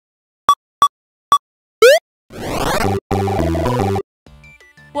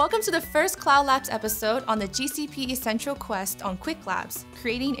Welcome to the first Cloud Labs episode on the GCP Essential Quest on Qwiklabs,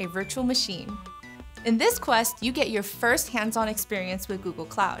 creating a virtual machine. In this quest, you get your first hands-on experience with Google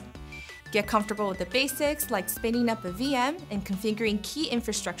Cloud. Get comfortable with the basics like spinning up a VM and configuring key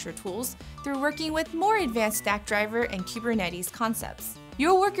infrastructure tools through working with more advanced Stackdriver and Kubernetes concepts.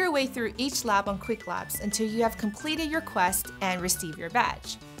 You'll work your way through each lab on Qwiklabs until you have completed your quest and receive your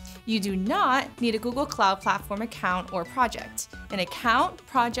badge. You do not need a Google Cloud Platform account or project. An account,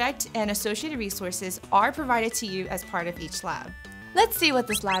 project, and associated resources are provided to you as part of each lab. Let's see what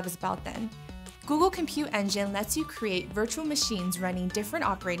this lab is about then. Google Compute Engine lets you create virtual machines running different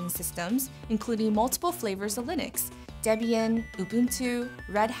operating systems, including multiple flavors of Linux, Debian, Ubuntu,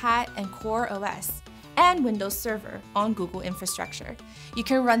 Red Hat, and Core OS, and Windows Server on Google infrastructure. You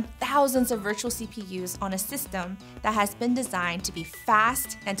can run thousands of virtual CPUs on a system that has been designed to be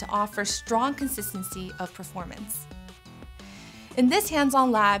fast and to offer strong consistency of performance. In this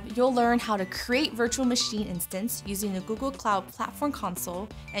hands-on lab, you'll learn how to create virtual machine instance using the Google Cloud Platform Console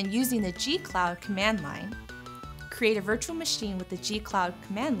and using the G-Cloud command line, create a virtual machine with the G-Cloud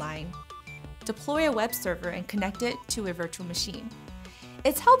command line, deploy a web server and connect it to a virtual machine.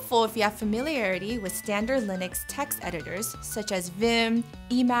 It's helpful if you have familiarity with standard Linux text editors such as Vim,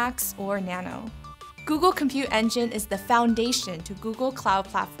 Emacs, or Nano. Google Compute Engine is the foundation to Google Cloud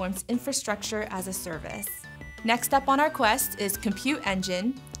Platform's infrastructure as a service. Next up on our quest is Compute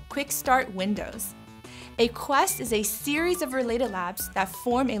Engine, Quick Start Windows. A quest is a series of related labs that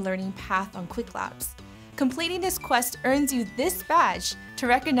form a learning path on Qwiklabs. Completing this quest earns you this badge to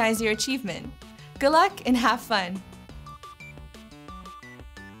recognize your achievement. Good luck and have fun!